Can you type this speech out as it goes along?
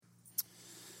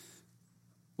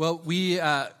Well,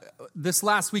 this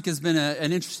last week has been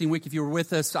an interesting week. If you were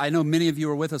with us, I know many of you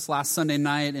were with us last Sunday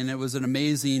night, and it was an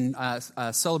amazing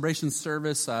celebration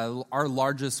service, our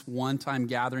largest one-time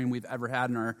gathering we've ever had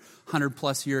in our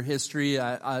 100-plus year history.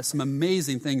 Some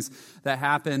amazing things that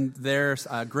happened there,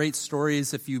 great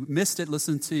stories. If you missed it,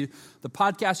 listen to the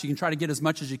podcast. You can try to get as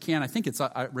much as you can. I think it's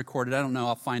recorded. I don't know.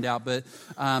 I'll find out. But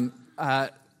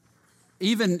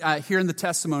even hearing the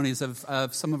testimonies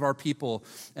of some of our people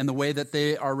and the way that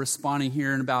they are responding,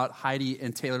 hearing about Heidi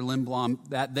and Taylor Lindblom,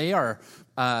 that they are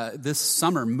this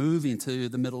summer moving to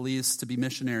the Middle East to be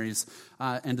missionaries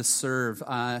and to serve,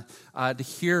 to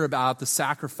hear about the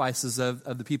sacrifices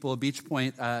of the people of Beach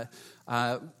Point.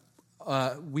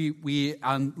 We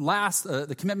on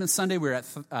the Commitment Sunday, we were at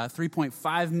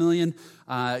 3.5 million.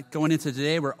 Going into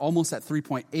today, we're almost at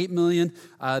 3.8 million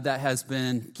that has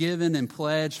been given and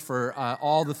pledged for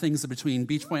all the things between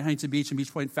Beach Point, Huntington Beach, and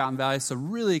Beach Point, Fountain Valley. So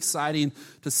really exciting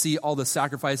to see all the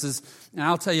sacrifices. And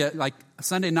I'll tell you, like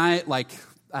Sunday night,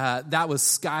 that was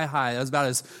sky high. That was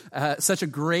about such a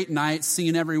great night,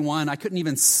 seeing everyone. I couldn't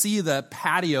even see the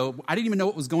patio. I didn't even know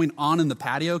what was going on in the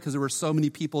patio because there were so many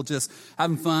people just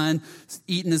having fun,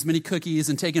 eating as many cookies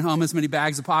and taking home as many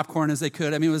bags of popcorn as they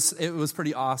could. I mean, it was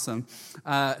pretty awesome.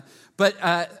 But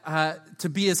to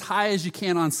be as high as you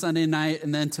can on Sunday night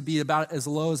and then to be about as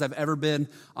low as I've ever been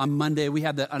on Monday, we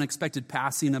had the unexpected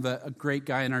passing of a great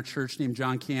guy in our church named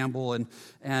John Campbell, and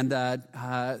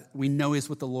we know he's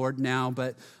with the Lord now.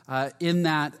 But in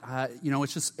that,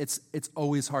 it's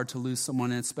always hard to lose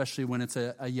someone, especially when it's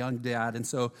a young dad. And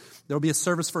so there will be a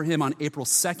service for him on April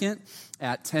 2nd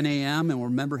at 10 a.m., and we'll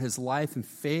remember his life and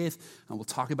faith, and we'll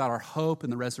talk about our hope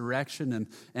and the resurrection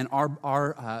and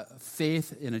our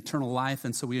faith in eternal life.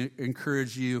 And so we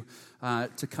encourage you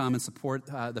to come and support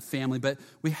the family. But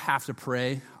we have to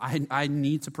pray. I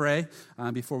need to pray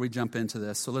before we jump into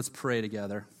this. So let's pray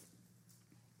together.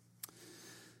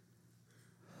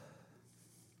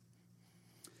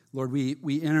 Lord,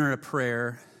 we enter a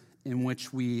prayer in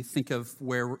which we think of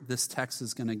where this text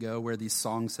is going to go, where these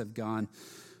songs have gone,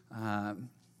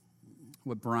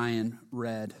 what Brian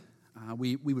read.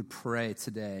 We would pray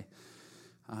today,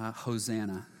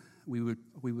 Hosanna. We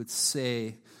would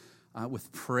say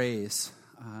with praise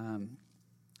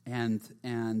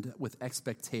and with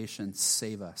expectation,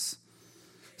 save us.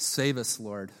 Save us,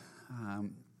 Lord.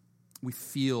 We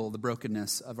feel the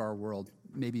brokenness of our world,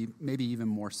 maybe even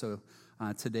more so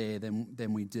today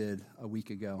than we did a week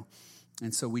ago.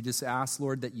 And so we just ask,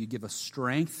 Lord, that you give us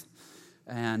strength.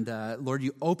 And Lord,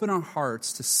 you open our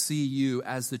hearts to see you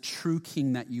as the true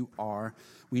King that you are.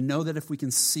 We know that if we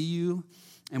can see you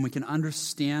and we can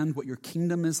understand what your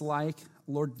kingdom is like,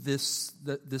 Lord, this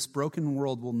broken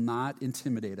world will not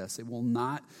intimidate us. It will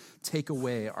not take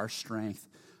away our strength.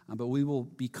 But we will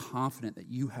be confident that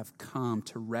you have come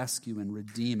to rescue and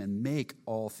redeem and make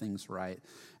all things right.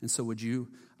 And so would you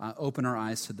open our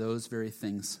eyes to those very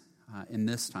things in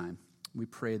this time? We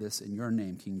pray this in your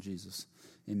name, King Jesus.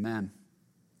 Amen.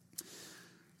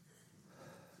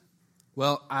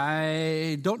 Well,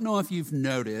 I don't know if you've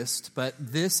noticed, but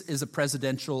this is a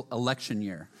presidential election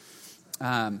year.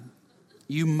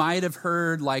 You might have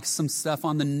heard some stuff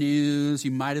on the news.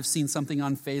 You might have seen something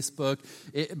on Facebook.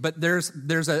 But there's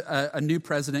a new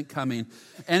president coming.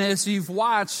 And as you've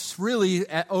watched really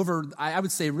over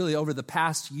the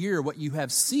past year, what you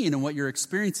have seen and what you're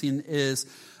experiencing is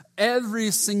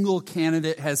every single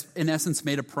candidate has, in essence,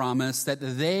 made a promise that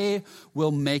they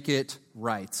will make it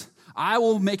right. I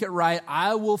will make it right.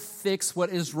 I will fix what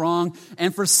is wrong.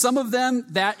 And for some of them,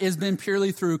 that has been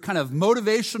purely through kind of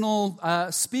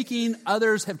motivational speaking.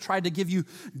 Others have tried to give you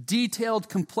detailed,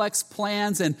 complex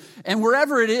plans. And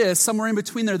wherever it is, somewhere in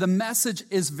between there, the message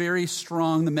is very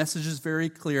strong. The message is very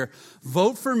clear.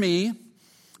 Vote for me.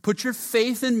 Put your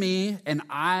faith in me, and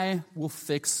I will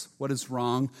fix what is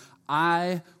wrong.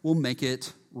 I will make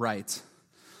it right.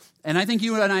 And I think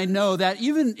you and I know that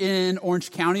even in Orange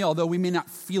County, although we may not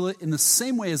feel it in the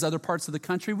same way as other parts of the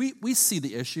country, we see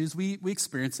the issues. We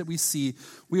experience it.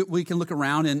 We can look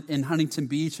around in Huntington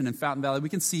Beach and in Fountain Valley. We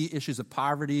can see issues of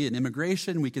poverty and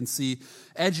immigration. We can see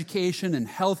education and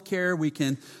healthcare. We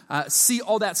can see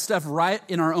all that stuff right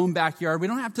in our own backyard. We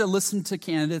don't have to listen to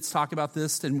candidates talk about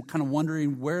this and kind of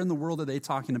wondering where in the world are they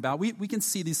talking about. We can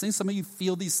see these things. Some of you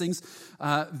feel these things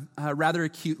rather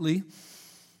acutely.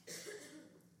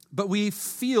 But we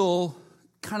feel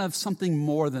kind of something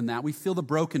more than that. We feel the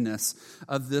brokenness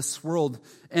of this world.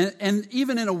 And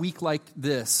even in a week like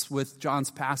this, with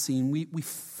John's passing, we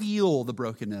feel the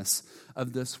brokenness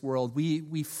of this world.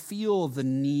 We feel the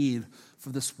need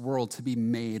for this world to be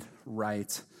made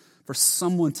right, for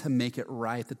someone to make it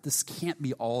right, that this can't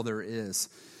be all there is.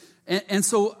 And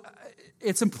so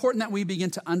it's important that we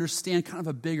begin to understand kind of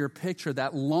a bigger picture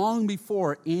that long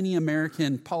before any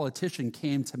American politician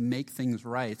came to make things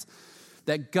right,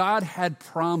 that God had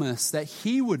promised that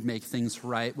he would make things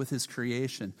right with his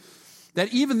creation.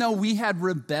 That even though we had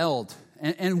rebelled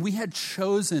and we had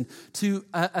chosen to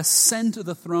ascend to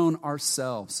the throne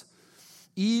ourselves,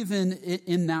 even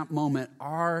in that moment,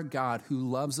 our God, who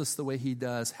loves us the way he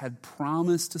does, had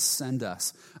promised to send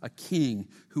us a king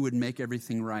who would make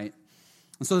everything right.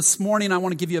 And so this morning, I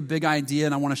want to give you a big idea,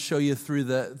 and I want to show you through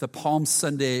the Palm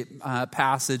Sunday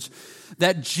passage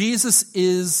that Jesus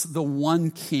is the one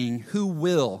king who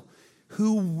will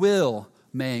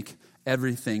make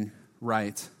everything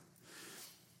right.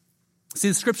 See,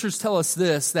 the scriptures tell us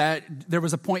this, that there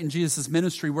was a point in Jesus'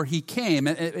 ministry where he came,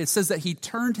 and it says that he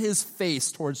turned his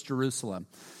face towards Jerusalem.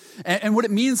 And what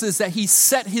it means is that he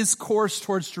set his course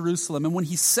towards Jerusalem. And when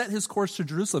he set his course to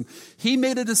Jerusalem, he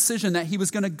made a decision that he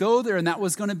was going to go there, and that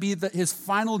was going to be his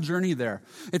final journey there.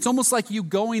 It's almost like you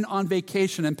going on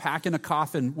vacation and packing a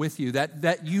coffin with you,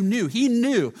 that you knew. He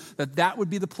knew that would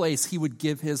be the place he would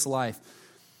give his life.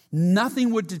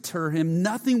 Nothing would deter him.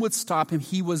 Nothing would stop him.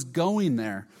 He was going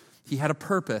there. He had a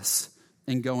purpose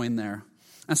in going there.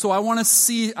 And so I want us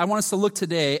to look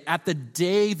today at the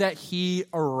day that he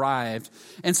arrived.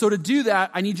 And so to do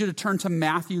that, I need you to turn to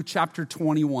Matthew chapter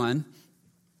 21.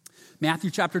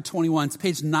 Matthew chapter 21, it's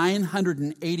page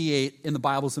 988 in the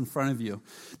Bibles in front of you.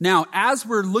 Now, as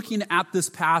we're looking at this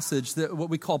passage, what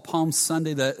we call Palm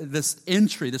Sunday, this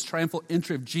triumphal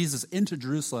entry of Jesus into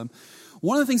Jerusalem,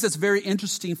 one of the things that's very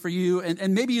interesting for you,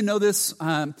 and maybe you know this,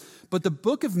 but the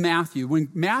book of Matthew, when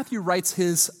Matthew writes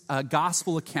his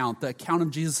gospel account, the account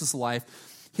of Jesus' life,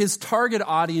 his target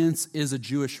audience is a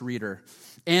Jewish reader.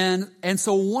 And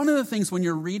so one of the things when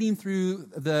you're reading through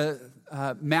the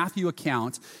Matthew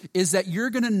account is that you're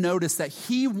going to notice that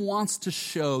he wants to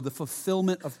show the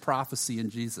fulfillment of prophecy in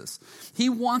Jesus. He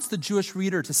wants the Jewish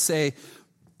reader to say,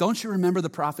 don't you remember the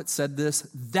prophet said this?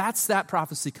 That's that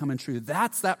prophecy coming true.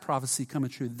 That's that prophecy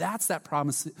coming true. That's that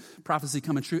prophecy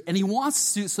coming true. And he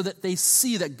wants to so that they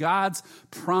see that God's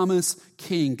promised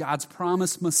king, God's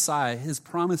promised Messiah, his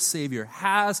promised Savior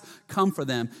has come for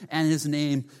them, and his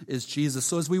name is Jesus.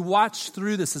 So as we walk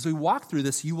through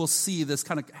this, you will see this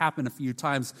kind of happen a few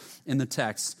times in the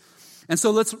text. And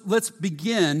so let's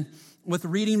begin with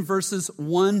reading verses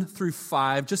 1 through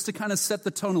 5, just to kind of set the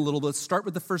tone a little bit. Let's start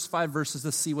with the first 5 verses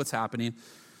to see what's happening.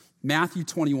 Matthew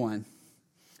 21.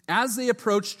 As they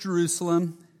approached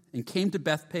Jerusalem and came to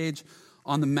Bethphage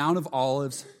on the Mount of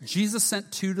Olives, Jesus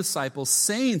sent 2 disciples,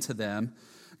 saying to them,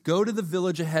 "Go to the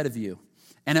village ahead of you,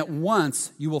 and at once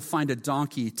you will find a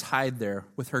donkey tied there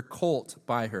with her colt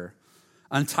by her.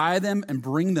 Untie them and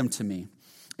bring them to me.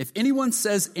 If anyone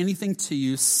says anything to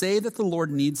you, say that the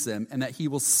Lord needs them and that he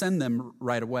will send them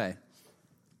right away."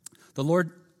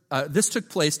 This took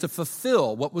place to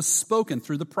fulfill what was spoken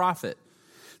through the prophet.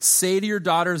 "Say to your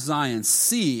daughter Zion,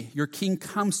 see, your king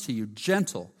comes to you,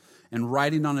 gentle and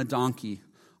riding on a donkey,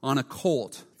 on a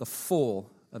colt, the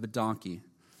foal of a donkey."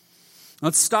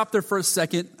 Let's stop there for a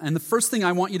second. And the first thing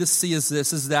I want you to see is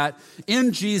this, is that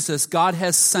in Jesus, God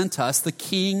has sent us the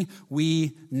king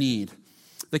we need.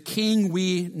 The king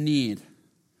we need.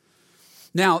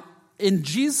 Now, in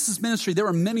Jesus' ministry, there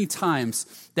were many times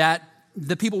that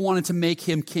the people wanted to make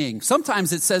him king.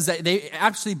 Sometimes it says that they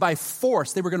actually by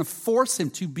force, they were going to force him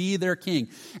to be their king.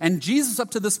 And Jesus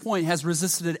up to this point has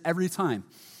resisted it every time.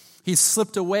 He's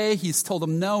slipped away. He's told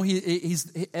them no.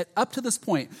 Up to this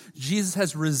point, Jesus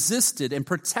has resisted and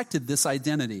protected this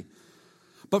identity.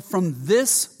 But from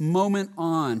this moment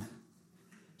on,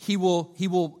 He will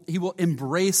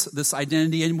embrace this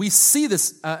identity. And we see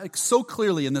this so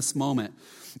clearly in this moment.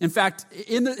 In fact,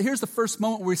 here's the first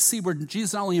moment we see where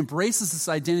Jesus not only embraces this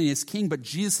identity as king, but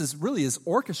Jesus really is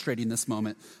orchestrating this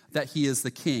moment that he is the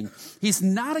king. He's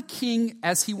not a king,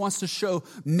 as he wants to show,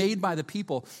 made by the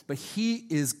people, but he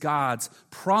is God's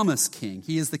promised king.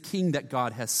 He is the king that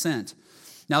God has sent.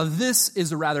 Now, this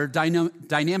is a rather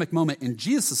dynamic moment in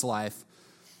Jesus' life,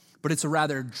 but it's a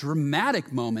rather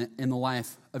dramatic moment in the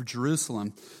life of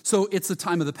Jerusalem. So it's the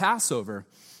time of the Passover.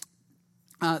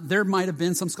 There might have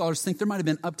been, some scholars think there might have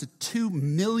been up to 2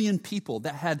 million people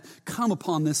that had come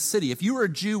upon this city. If you were a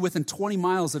Jew within 20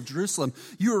 miles of Jerusalem,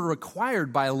 you were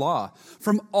required by law.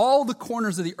 From all the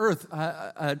corners of the earth,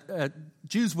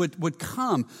 Jews would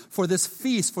come for this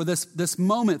feast, for this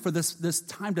moment, for this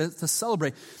time to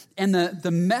celebrate. And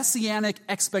the messianic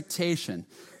expectation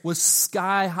was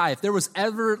sky high. If there was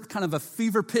ever kind of a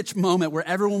fever pitch moment where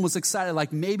everyone was excited,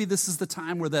 like maybe this is the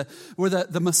time where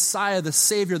the Messiah, the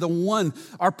Savior, the one,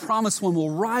 our promised one will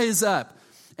rise up.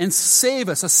 and save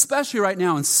us, especially right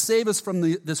now, and save us from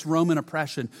this Roman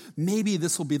oppression, maybe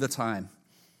this will be the time.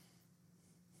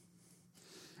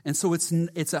 And so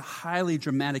it's a highly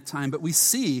dramatic time, but we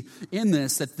see in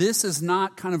this that this is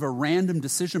not kind of a random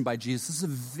decision by Jesus. This is a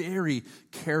very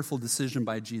careful decision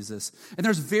by Jesus. And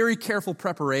there's very careful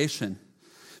preparation.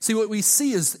 See, what we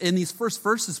see is in these first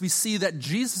verses, we see that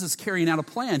Jesus is carrying out a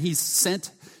plan. He's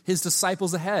sent his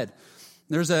disciples ahead.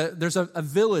 There's a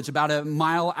village about a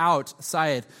mile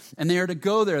outside, and they are to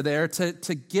go there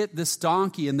to get this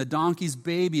donkey and the donkey's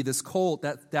baby, this colt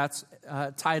that's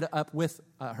tied up with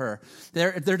her.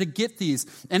 They're to get these.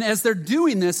 And as they're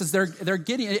doing this, as they're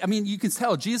getting, I mean, you can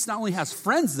tell Jesus not only has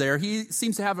friends there, he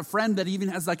seems to have a friend that even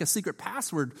has like a secret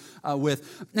password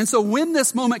with. And so when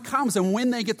this moment comes and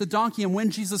when they get the donkey and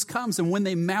when Jesus comes and when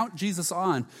they mount Jesus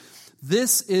on,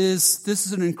 this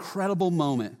is an incredible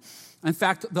moment. In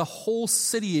fact, the whole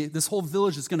city, this whole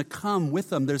village is going to come with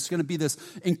them. There's going to be this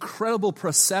incredible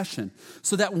procession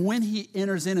so that when he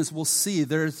enters in, as we'll see,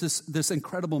 there's this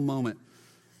incredible moment.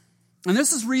 And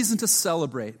this is reason to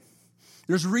celebrate.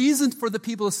 There's reason for the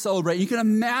people to celebrate. You can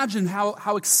imagine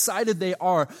how excited they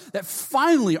are that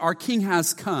finally our king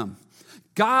has come.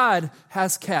 God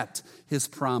has kept his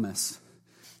promise.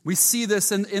 We see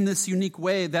this in this unique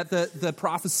way that the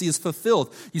prophecy is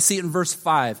fulfilled. You see it in verse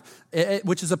 5,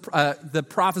 which is the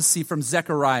prophecy from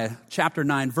Zechariah chapter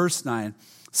 9, verse 9.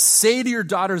 Say to your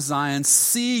daughter Zion,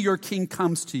 see your king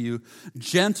comes to you,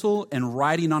 gentle and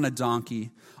riding on a donkey,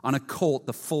 on a colt,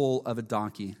 the foal of a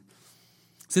donkey.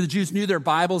 See, the Jews knew their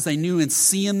Bibles. They knew in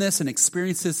seeing this and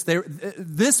experiencing this,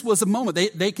 this was a moment.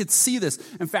 They could see this.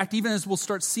 In fact, even as we'll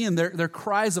start seeing their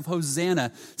cries of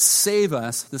Hosanna, save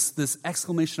us, this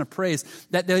exclamation of praise,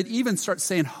 that they'd even start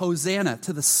saying Hosanna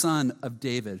to the Son of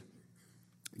David.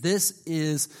 This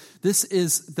is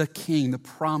the King, the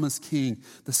promised King,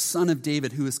 the Son of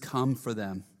David who has come for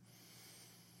them.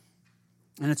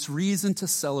 And it's reason to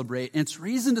celebrate. And it's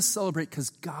reason to celebrate because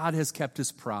God has kept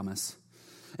his promise.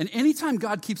 And anytime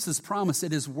God keeps his promise,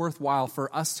 it is worthwhile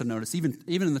for us to notice, even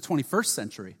in the 21st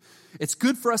century. It's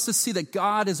good for us to see that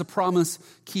God is a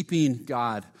promise-keeping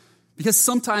God. Because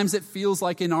sometimes it feels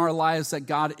like in our lives that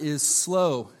God is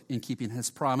slow in keeping his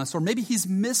promise. Or maybe he's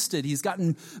missed it. He's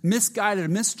gotten misguided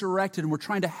and misdirected, and we're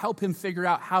trying to help him figure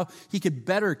out how he could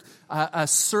better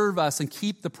serve us and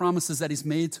keep the promises that he's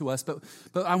made to us. But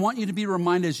I want you to be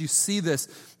reminded as you see this,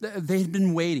 they've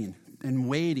been waiting and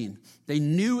waiting. They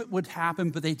knew it would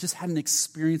happen, but they just hadn't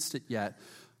experienced it yet.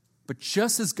 But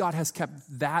just as God has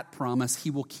kept that promise, he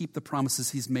will keep the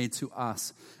promises he's made to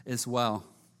us as well.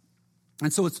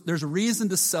 And so there's a reason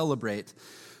to celebrate.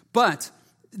 But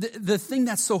the thing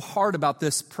that's so hard about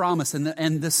this promise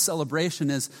and this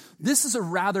celebration is this is a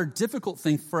rather difficult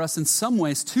thing for us in some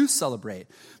ways to celebrate.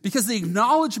 Because the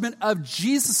acknowledgement of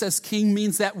Jesus as king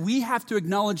means that we have to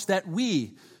acknowledge that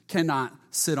we cannot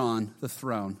sit on the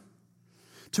throne.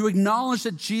 To acknowledge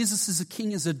that Jesus is a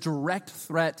king is a direct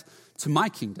threat to my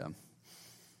kingdom.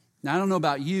 Now, I don't know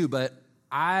about you, but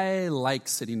I like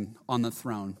sitting on the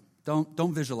throne.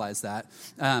 Don't visualize that.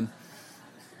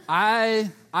 I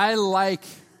like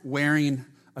wearing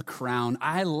a crown.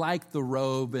 I like the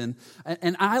robe, and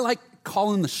I like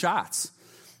calling the shots.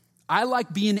 I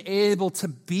like being able to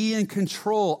be in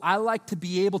control. I like to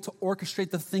be able to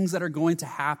orchestrate the things that are going to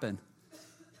happen.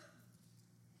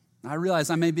 I realize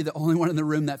I may be the only one in the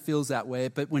room that feels that way,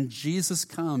 but when Jesus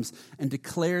comes and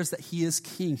declares that he is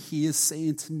king, he is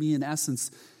saying to me in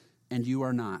essence, and you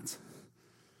are not.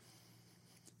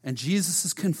 And Jesus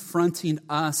is confronting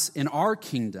us in our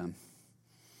kingdom.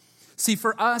 See,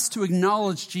 for us to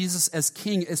acknowledge Jesus as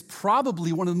king is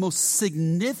probably one of the most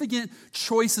significant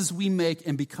choices we make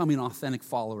in becoming authentic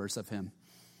followers of him.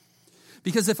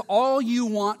 Because if all you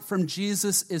want from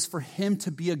Jesus is for him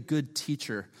to be a good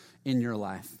teacher in your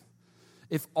life,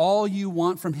 if all you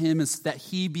want from him is that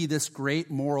he be this great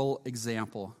moral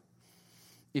example,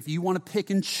 if you want to pick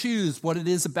and choose what it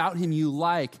is about him you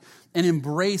like and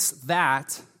embrace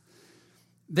that,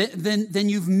 then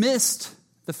you've missed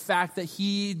the fact that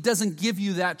he doesn't give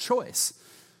you that choice.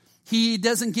 He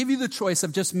doesn't give you the choice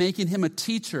of just making him a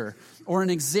teacher or an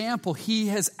example. He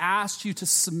has asked you to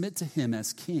submit to him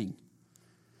as king.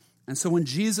 And so when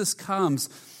Jesus comes,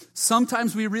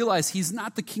 sometimes we realize he's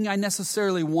not the king I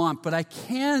necessarily want, but I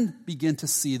can begin to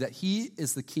see that he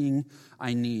is the king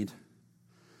I need.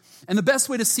 And the best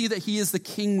way to see that he is the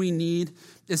king we need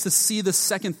is to see the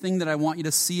second thing that I want you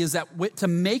to see is that to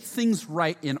make things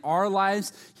right in our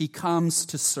lives, he comes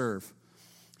to serve.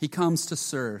 He comes to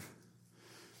serve.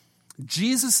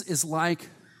 Jesus is like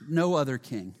no other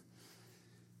king.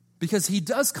 Because he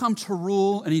does come to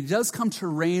rule and he does come to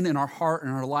reign in our heart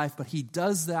and our life, but he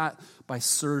does that by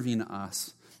serving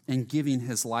us and giving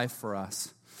his life for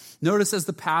us. Notice as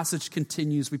the passage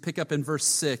continues, we pick up in verse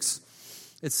 6.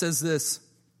 It says this: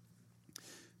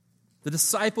 the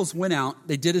disciples went out,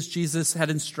 they did as Jesus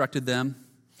had instructed them,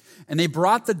 and they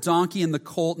brought the donkey and the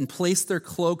colt and placed their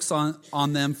cloaks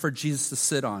on them for Jesus to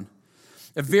sit on.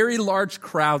 A very large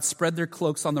crowd spread their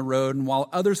cloaks on the road, and while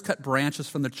others cut branches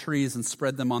from the trees and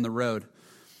spread them on the road.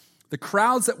 The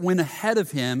crowds that went ahead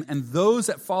of him and those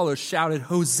that followed shouted,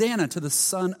 "Hosanna to the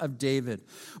Son of David.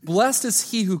 Blessed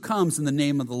is he who comes in the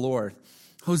name of the Lord.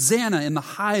 Hosanna in the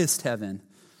highest heaven."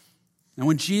 And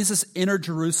when Jesus entered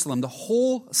Jerusalem, the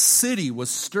whole city was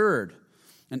stirred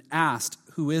and asked,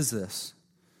 "Who is this?"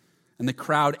 And the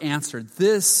crowd answered,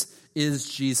 "This is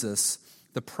Jesus,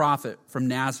 the prophet from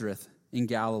Nazareth in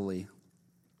Galilee."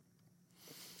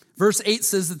 Verse 8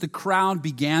 says that the crowd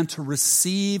began to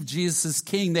receive Jesus as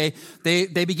king.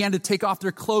 They began to take off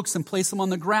their cloaks and place them on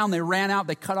the ground. They ran out.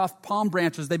 They cut off palm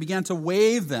branches. They began to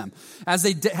wave them as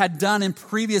they had done in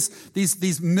previous,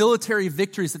 these military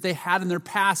victories that they had in their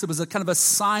past. It was a kind of a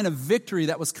sign of victory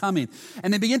that was coming.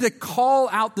 And they began to call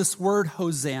out this word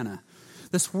Hosanna.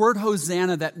 This word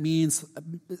Hosanna that means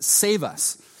save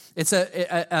us. It's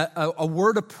a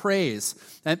word of praise.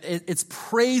 It's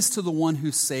praise to the one who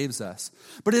saves us.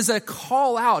 But it's a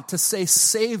call out to say,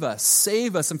 save us,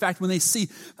 save us. In fact, when they see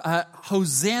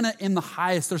Hosanna in the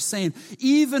highest, they're saying,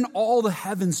 even all the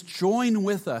heavens join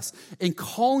with us in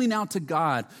calling out to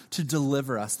God to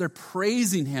deliver us. They're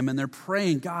praising him and they're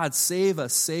praying, God, save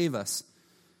us, save us.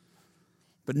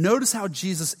 But notice how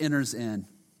Jesus enters in.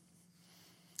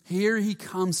 Here he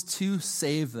comes to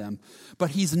save them,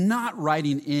 but he's not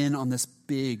riding in on this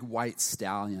big white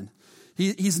stallion.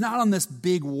 He's not on this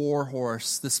big war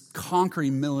horse, this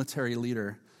conquering military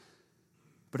leader.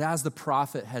 But as the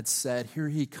prophet had said, here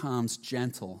he comes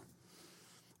gentle,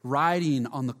 riding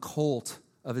on the colt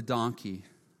of a donkey.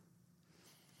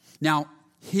 Now,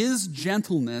 his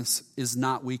gentleness is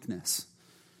not weakness.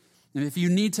 And if you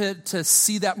need to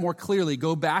see that more clearly,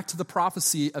 go back to the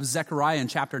prophecy of Zechariah in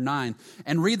chapter 9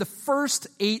 and read the first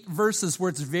 8 verses where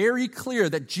it's very clear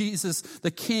that Jesus,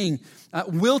 the king,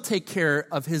 will take care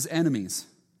of his enemies.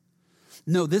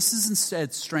 No, this is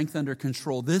instead strength under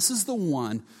control. This is the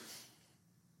one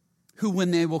who,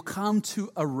 when they will come to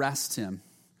arrest him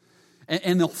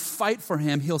and they'll fight for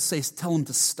him, he'll say, tell them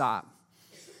to stop.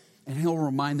 And he'll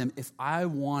remind them, if I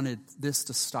wanted this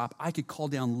to stop, I could call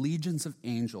down legions of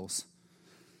angels.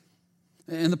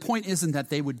 And the point isn't that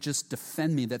they would just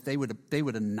defend me, that they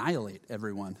would annihilate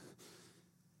everyone.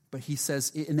 But he says,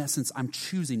 in essence, I'm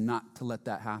choosing not to let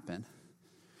that happen.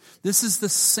 This is the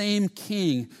same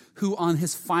king who on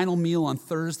his final meal on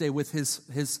Thursday with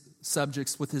his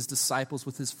subjects, with his disciples,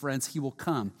 with his friends, he will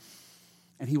come.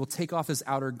 And he will take off his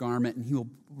outer garment and he will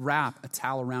wrap a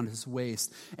towel around his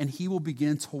waist. And he will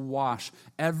begin to wash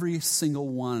every single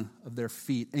one of their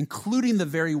feet, including the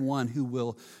very one who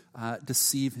will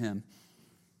deceive him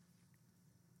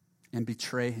and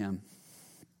betray him.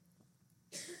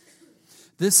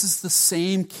 This is the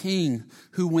same king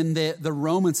who, when the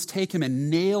Romans take him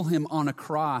and nail him on a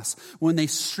cross, when they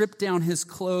strip down his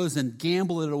clothes and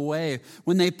gamble it away,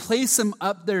 when they place him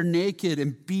up there naked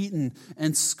and beaten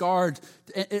and scarred,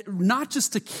 not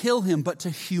just to kill him, but to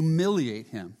humiliate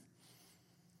him.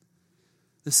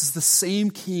 This is the same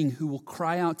king who will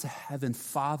cry out to heaven,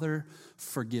 Father,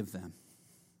 forgive them,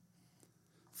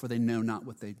 for they know not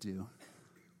what they do.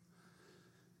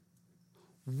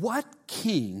 What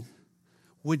king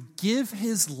would give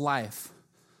his life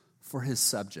for his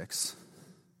subjects?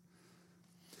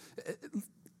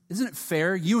 Isn't it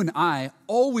fair? You and I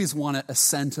always want to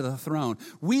ascend to the throne.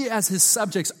 We as his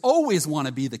subjects always want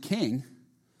to be the king.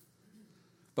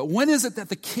 But when is it that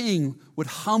the king would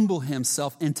humble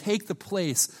himself and take the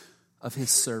place of his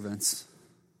servants?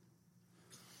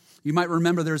 You might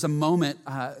remember there's a moment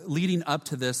leading up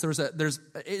to this.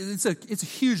 It's a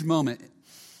huge moment.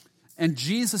 And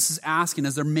Jesus is asking,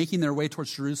 as they're making their way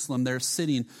towards Jerusalem, they're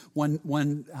sitting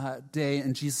one day,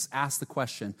 and Jesus asked the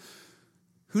question,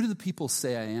 who do the people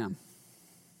say I am?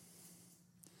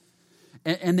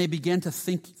 And they begin to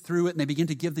think through it, and they begin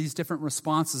to give these different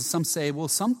responses. Some say, well,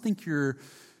 some think you're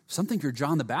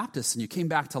John the Baptist, and you came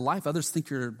back to life. Others think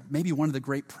you're maybe one of the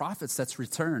great prophets that's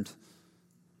returned.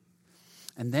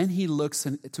 And then he looks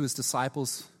to his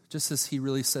disciples, just as he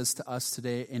really says to us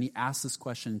today, and he asks this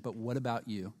question, but what about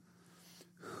you?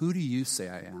 Who do you say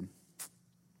I am?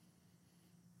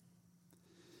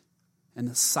 And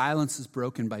the silence is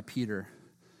broken by Peter.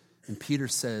 And Peter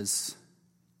says,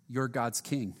 you're God's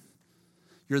king.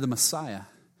 You're the Messiah.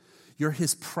 You're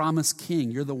his promised king.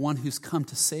 You're the one who's come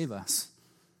to save us.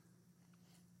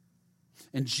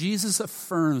 And Jesus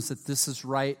affirms that this is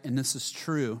right and this is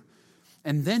true.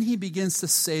 And then he begins to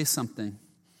say something.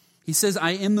 He says,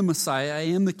 I am the Messiah, I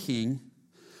am the king,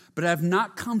 but I have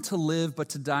not come to live but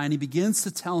to die. And he begins to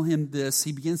tell him this.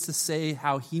 He begins to say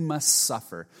how he must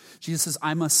suffer. Jesus says,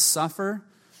 I must suffer,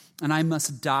 and I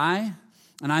must die,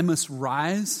 and I must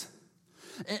rise.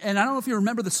 And I don't know if you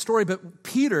remember the story, but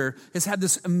Peter has had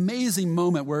this amazing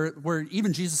moment where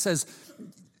even Jesus says,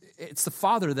 it's the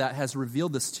Father that has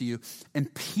revealed this to you.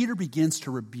 And Peter begins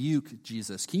to rebuke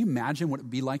Jesus. Can you imagine what it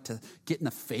would be like to get in the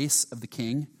face of the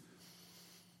king?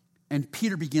 And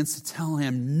Peter begins to tell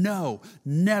him, no,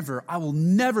 never. I will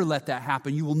never let that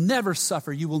happen. You will never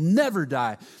suffer. You will never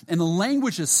die. And the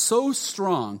language is so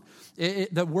strong.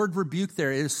 The word rebuke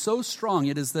there is so strong.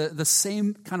 It is the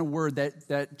same kind of word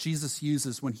that Jesus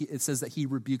uses when it says that he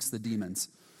rebukes the demons.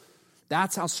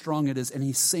 That's how strong it is. And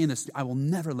he's saying this, I will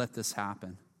never let this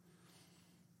happen.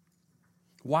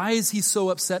 Why is he so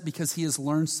upset? Because he has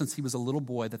learned since he was a little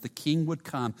boy that the king would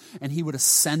come and he would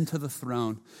ascend to the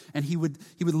throne and he would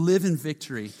live in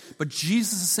victory. But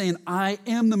Jesus is saying, I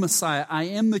am the Messiah. I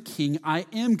am the king. I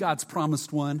am God's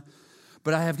promised one.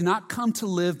 But I have not come to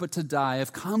live but to die. I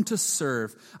have come to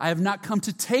serve. I have not come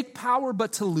to take power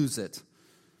but to lose it.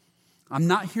 I'm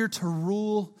not here to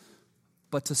rule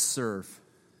but to serve.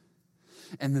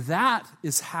 And that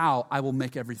is how I will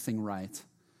make everything right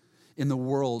in the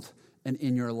world and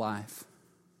in your life.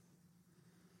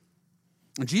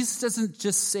 And Jesus doesn't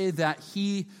just say that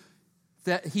he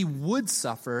would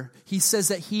suffer. He says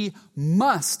that he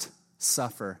must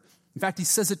suffer. In fact, he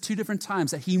says it 2 different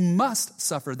times, that he must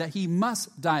suffer, that he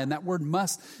must die. And that word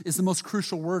must is the most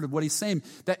crucial word of what he's saying,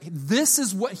 that this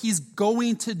is what he's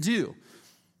going to do.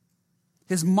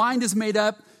 His mind is made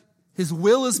up. His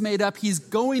will is made up. He's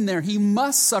going there. He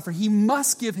must suffer. He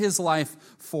must give his life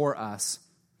for us.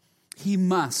 He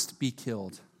must be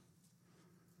killed.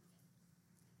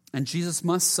 And Jesus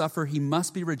must suffer. He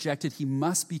must be rejected. He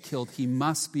must be killed. He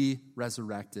must be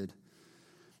resurrected.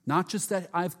 Not just that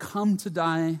I've come to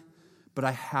die, but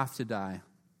I have to die.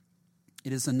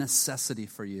 It is a necessity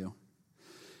for you.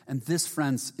 And this,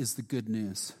 friends, is the good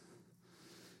news.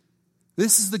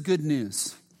 This is the good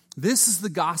news. This is the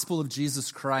gospel of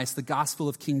Jesus Christ, the gospel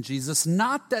of King Jesus.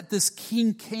 Not that this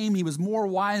king came, he was more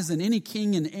wise than any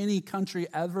king in any country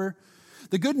ever.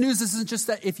 The good news isn't just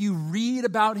that if you read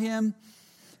about him,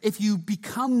 if you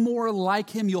become more like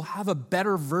him, you'll have a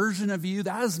better version of you.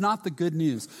 That is not the good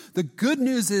news. The good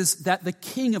news is that the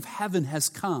King of heaven has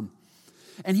come,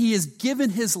 and he has given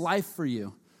his life for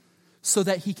you so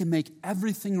that he can make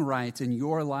everything right in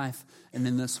your life and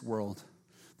in this world.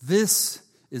 This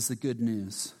is the good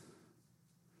news.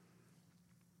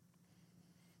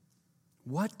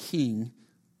 What king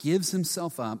gives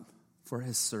himself up for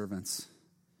his servants?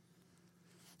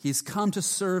 He's come to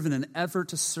serve in an effort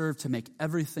to serve, to make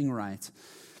everything right.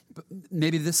 But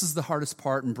maybe this is the hardest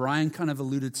part, and Brian kind of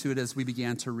alluded to it as we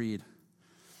began to read.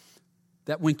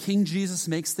 That when King Jesus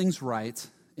makes things right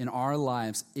in our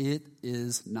lives, it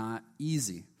is not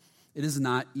easy. It is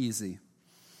not easy.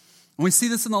 And we see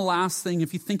this in the last thing.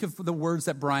 If you think of the words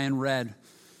that Brian read,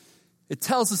 it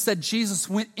tells us that Jesus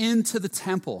went into the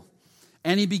temple.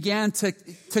 And he began to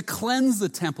cleanse the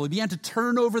temple. He began to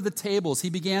turn over the tables. He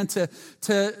began to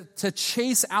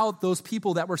chase out those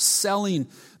people that were selling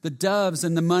the doves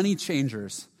and the money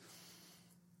changers.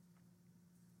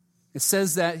 It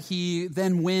says that he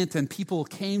then went and people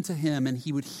came to him and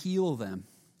he would heal them.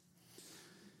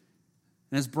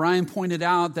 And as Brian pointed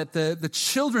out, that the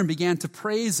children began to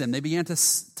praise him. They began to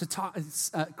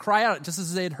cry out just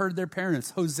as they had heard their parents,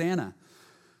 Hosanna.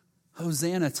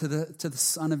 Hosanna to the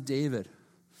Son of David.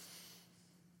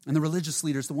 And the religious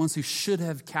leaders, the ones who should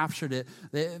have captured it,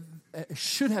 they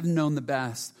should have known the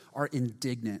best, are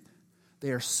indignant.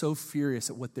 They are so furious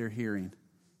at what they're hearing.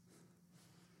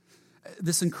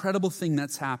 This incredible thing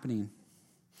that's happening.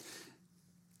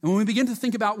 And when we begin to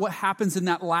think about what happens in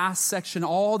that last section,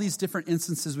 all these different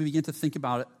instances, we begin to think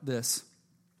about this.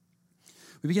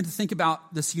 We begin to think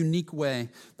about this unique way.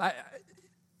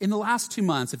 In the last 2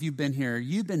 months, if you've been here,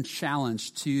 you've been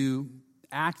challenged to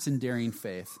act in daring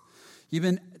faith. You've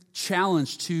been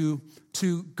challenged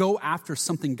to go after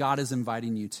something God is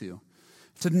inviting you to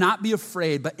not be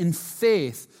afraid, but in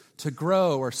faith to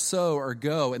grow or sow or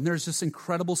go. And there's just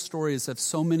incredible stories of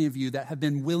so many of you that have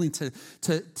been willing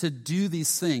to do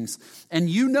these things. And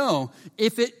you know,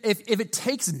 if it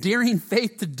takes daring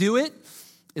faith to do it,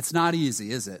 it's not easy,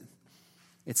 is it?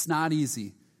 It's not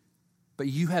easy. But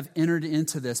you have entered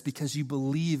into this because you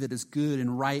believe it is good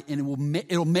and right, and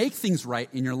it'll make things right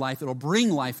in your life. It'll bring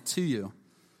life to you.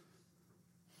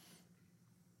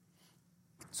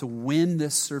 So when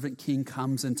this servant king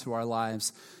comes into our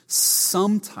lives,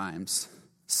 sometimes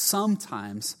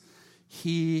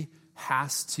he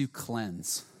has to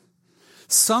cleanse.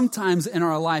 Sometimes in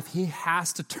our life, he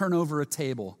has to turn over a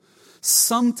table.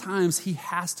 Sometimes he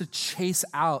has to chase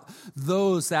out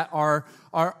those that are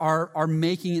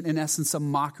making it, in essence, a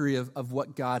mockery of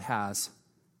what God has.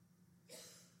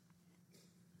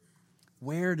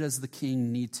 Where does the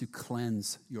king need to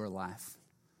cleanse your life?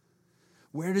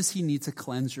 Where does he need to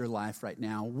cleanse your life right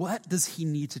now? What does he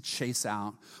need to chase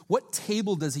out? What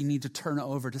table does he need to turn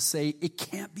over to say, it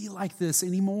can't be like this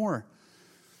anymore?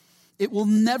 It will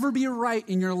never be right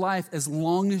in your life as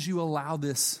long as you allow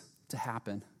this to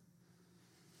happen.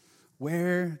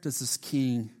 Where does this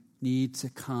king need to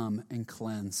come and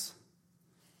cleanse?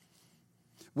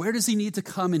 Where does he need to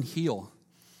come and heal?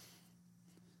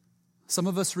 Some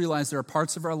of us realize there are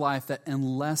parts of our life that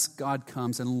unless God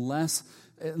comes, unless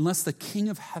the King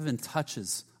of Heaven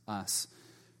touches us,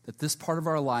 that this part of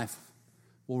our life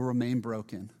will remain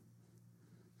broken.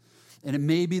 And it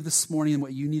may be this morning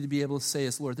what you need to be able to say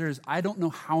is, Lord, I don't know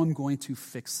how I'm going to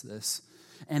fix this.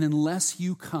 And unless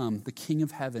you come, the King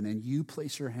of Heaven, and you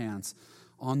place your hands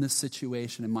on this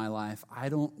situation in my life, I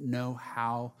don't know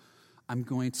how I'm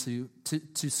going to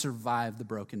survive the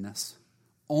brokenness.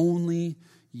 Only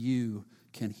you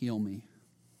can heal me.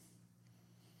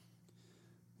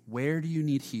 Where do you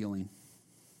need healing?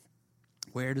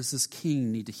 Where does this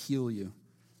king need to heal you?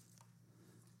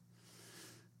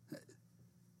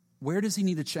 Where does he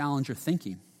need to challenge your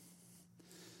thinking?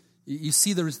 You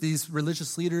see, there's these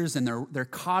religious leaders, and they're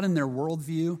caught in their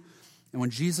worldview. And when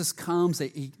Jesus comes,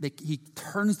 he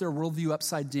turns their worldview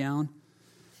upside down.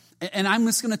 And I'm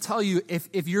just going to tell you,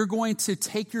 if you're going to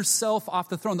take yourself off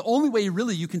the throne, the only way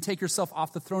really you can take yourself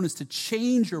off the throne is to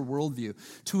change your worldview,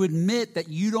 to admit that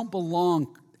you don't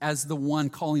belong as the one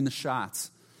calling the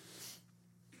shots.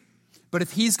 But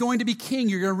if he's going to be king,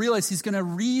 you're going to realize he's going to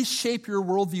reshape your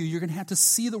worldview. You're going to have to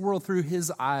see the world through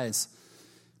his eyes.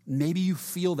 Maybe you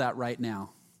feel that right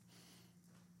now.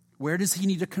 Where does he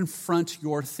need to confront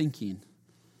your thinking?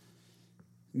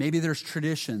 Maybe there's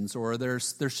traditions, or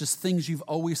there's just things you've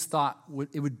always thought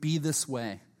it would be this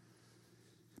way.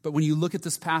 But when you look at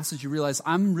this passage, you realize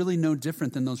I'm really no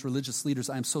different than those religious leaders.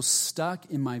 I am so stuck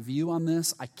in my view on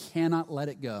this, I cannot let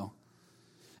it go.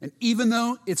 And even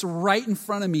though it's right in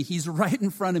front of me, he's right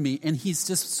in front of me, and he's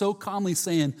just so calmly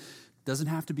saying, doesn't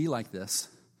have to be like this.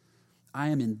 I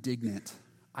am indignant.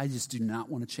 I just do not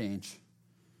want to change.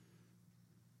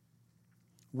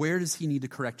 Where does he need to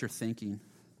correct your thinking?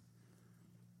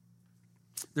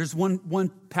 There's one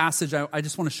passage, I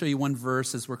just want to show you one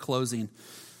verse as we're closing.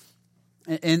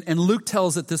 And Luke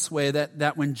tells it this way,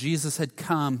 that when Jesus had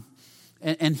come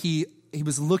and he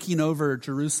was looking over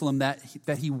Jerusalem, that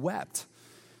he wept.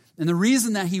 And the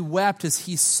reason that he wept is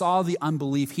he saw the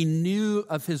unbelief. He knew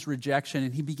of his rejection,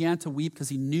 and he began to weep because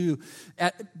he knew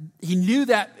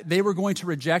that they were going to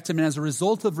reject him. And as a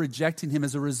result of rejecting him,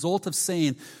 as a result of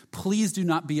saying, please do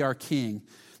not be our king,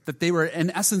 that they were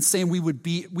in essence saying we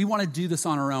want to do this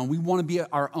on our own. We want to be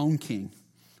our own king.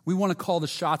 We want to call the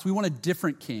shots. We want a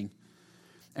different king.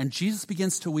 And Jesus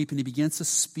begins to weep, and he begins to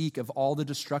speak of all the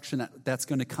destruction that's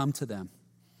going to come to them.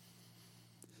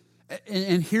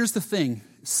 And here's the thing.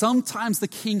 Sometimes the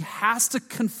king has to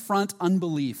confront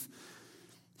unbelief.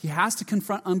 He has to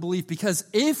confront unbelief, because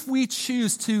if we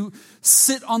choose to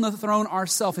sit on the throne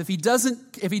ourselves, if he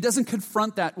doesn't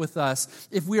confront that with us,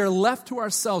 if we are left to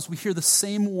ourselves, we hear the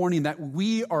same warning that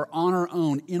we are on our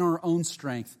own, in our own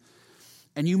strength.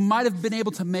 And you might have been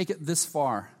able to make it this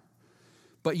far,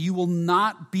 but you will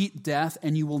not beat death,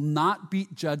 and you will not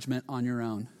beat judgment on your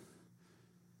own.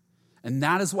 And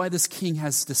that is why this king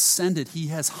has descended. He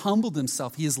has humbled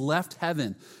himself. He has left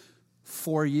heaven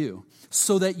for you,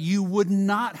 so that you would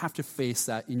not have to face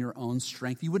that in your own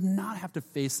strength. You would not have to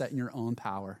face that in your own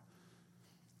power.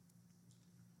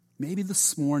 Maybe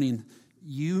this morning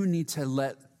you need to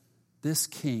let this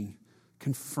king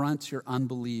confront your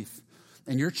unbelief.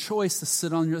 And your choice to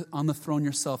sit on the throne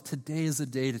yourself, today is a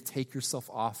day to take yourself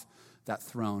off that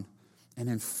throne and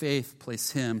in faith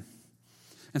place him.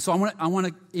 And so I want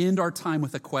to end our time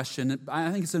with a question.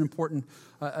 I think it's an important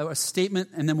a statement,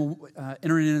 and then we'll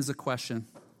enter it in as a question.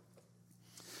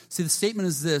 See, the statement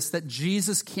is this, that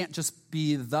Jesus can't just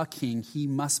be the king. He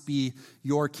must be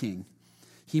your king.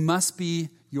 He must be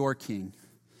your king.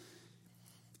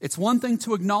 It's one thing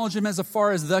to acknowledge him as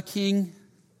far as the king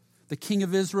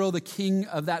of Israel, the king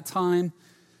of that time,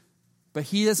 but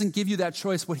he doesn't give you that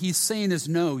choice. What he's saying is,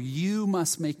 no, you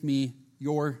must make me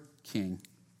your king.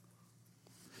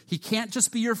 He can't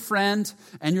just be your friend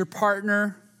and your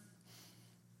partner.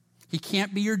 He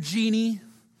can't be your genie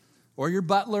or your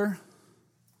butler.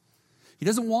 He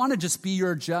doesn't want to just be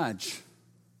your judge.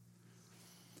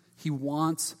 He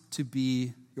wants to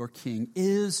be your king.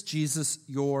 Is Jesus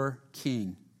your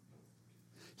king?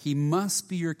 He must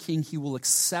be your king. He will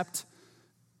accept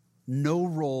no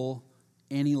role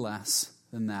any less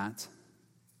than that.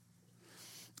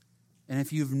 And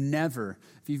if you've never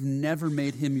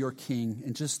made him your king,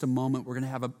 in just a moment we're going to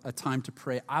have a time to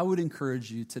pray. I would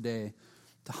encourage you today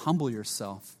to humble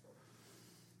yourself,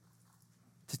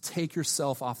 to take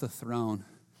yourself off the throne,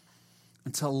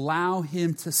 and to allow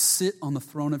him to sit on the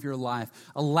throne of your life.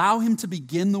 Allow him to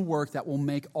begin the work that will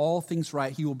make all things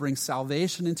right. He will bring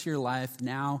salvation into your life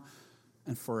now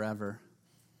and forever.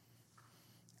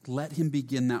 Let him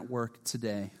begin that work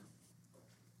today.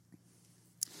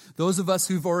 Those of us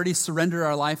who've already surrendered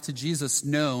our life to Jesus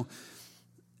know,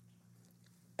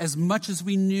 as much as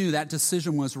we knew that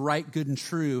decision was right, good, and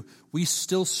true, we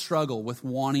still struggle with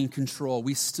wanting control.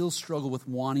 We still struggle with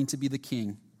wanting to be the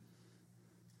king.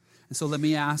 And so let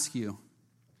me ask you,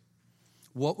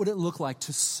 what would it look like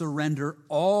to surrender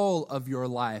all of your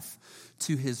life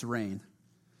to his reign?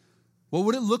 What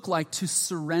would it look like to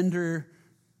surrender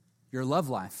your love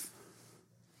life,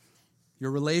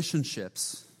 your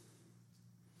relationships,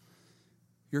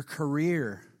 your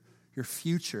career, your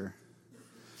future,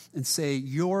 and say,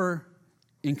 you're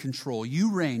in control.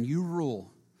 You reign, you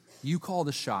rule, you call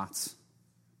the shots.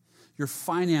 Your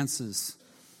finances,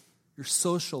 your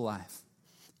social life.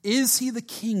 Is he the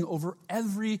king over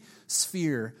every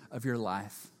sphere of your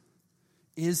life?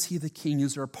 Is he the king?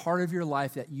 Is there a part of your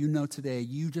life that you know today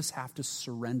you just have to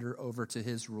surrender over to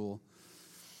his rule?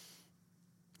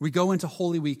 We go into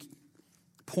Holy Week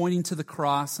pointing to the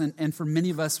cross, and for many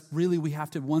of us, really, we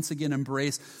have to once again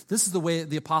embrace, this is the way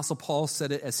the Apostle Paul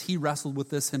said it as he wrestled with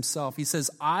this himself. He says,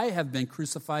 I have been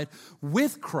crucified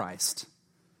with Christ,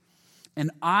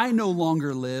 and I no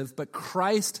longer live, but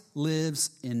Christ lives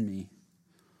in me.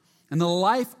 And the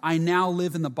life I now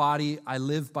live in the body, I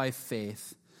live by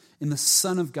faith in the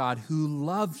Son of God who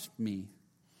loved me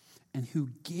and who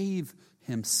gave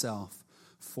himself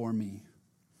for me.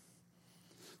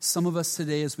 Some of us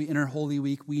today, as we enter Holy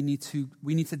Week, we need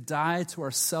to die to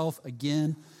ourselves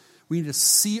again. We need to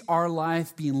see our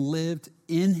life being lived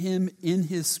in him, in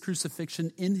his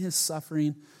crucifixion, in his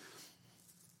suffering,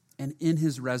 and in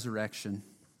his resurrection.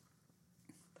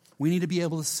 We need to be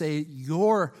able to say,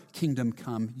 your kingdom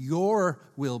come, your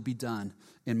will be done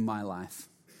in my life.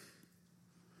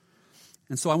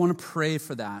 And so I want to pray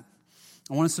for that.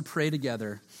 I want us to pray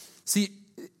together. See,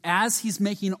 as he's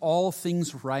making all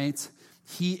things right,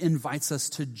 he invites us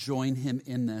to join him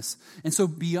in this. And so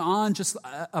beyond just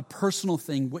a personal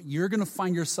thing, what you're going to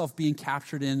find yourself being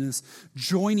captured in is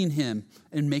joining him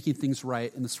in making things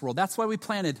right in this world. That's why we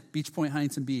planted Beach Point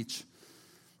Huntington Beach.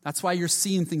 That's why you're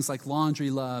seeing things like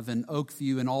Laundry Love and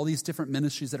Oakview and all these different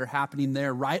ministries that are happening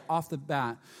there right off the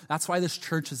bat. That's why this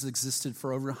church has existed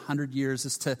for over 100 years,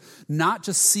 is to not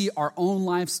just see our own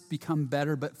lives become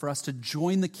better, but for us to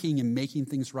join the King in making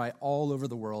things right all over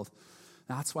the world.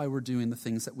 That's why we're doing the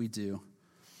things that we do.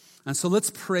 And so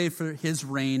let's pray for his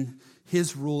reign,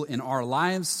 his rule in our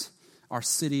lives, our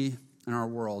city, and our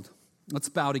world. Let's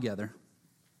bow together.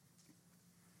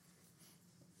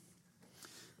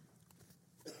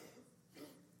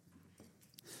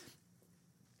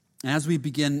 And as we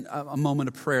begin a moment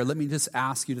of prayer, let me just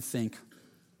ask you to think.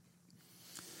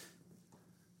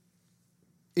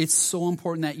 It's so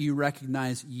important that you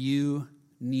recognize you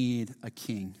need a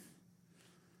king.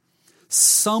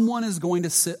 Someone is going to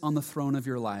sit on the throne of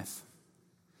your life.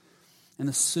 And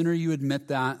the sooner you admit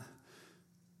that,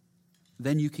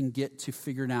 then you can get to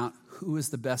figuring out who is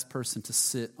the best person to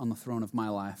sit on the throne of my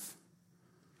life.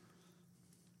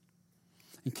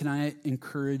 And can I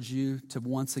encourage you to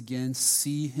once again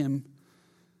see him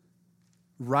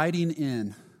riding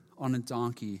in on a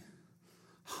donkey,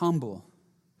 humble.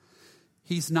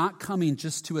 He's not coming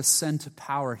just to ascend to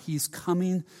power. He's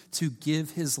coming to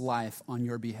give his life on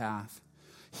your behalf.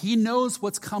 He knows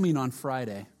what's coming on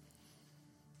Friday.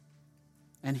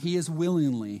 And he is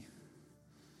willingly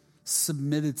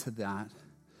submitted to that,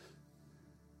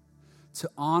 to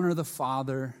honor the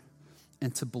Father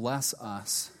and to bless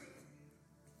us.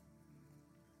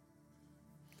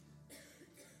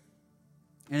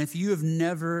 And if you have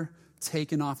never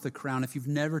taken off the crown, if you've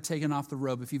never taken off the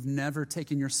robe, if you've never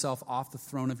taken yourself off the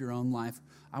throne of your own life,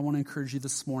 I want to encourage you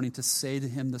this morning to say to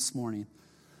him this morning,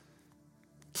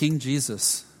 King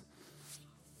Jesus,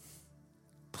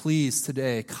 please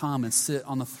today come and sit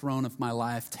on the throne of my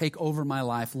life. Take over my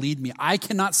life. Lead me. I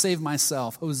cannot save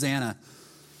myself. Hosanna.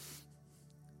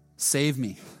 Save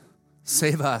me.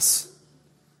 Save us.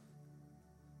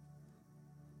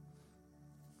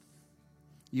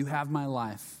 You have my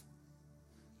life.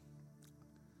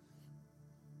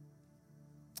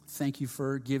 Thank you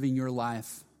for giving your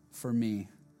life for me.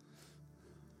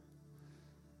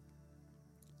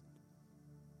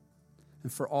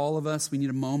 And for all of us, we need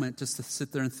a moment just to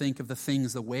sit there and think of the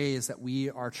things, the ways that we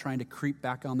are trying to creep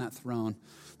back on that throne,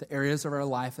 the areas of our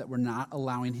life that we're not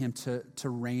allowing him to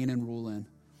reign and rule in.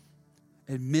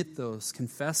 Admit those,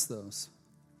 confess those.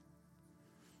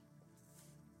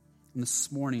 And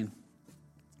this morning,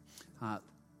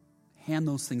 hand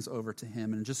those things over to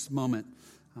him. And in just a moment,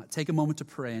 take a moment to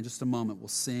pray. In just a moment, we'll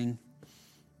sing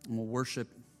and we'll worship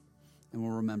and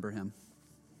we'll remember him.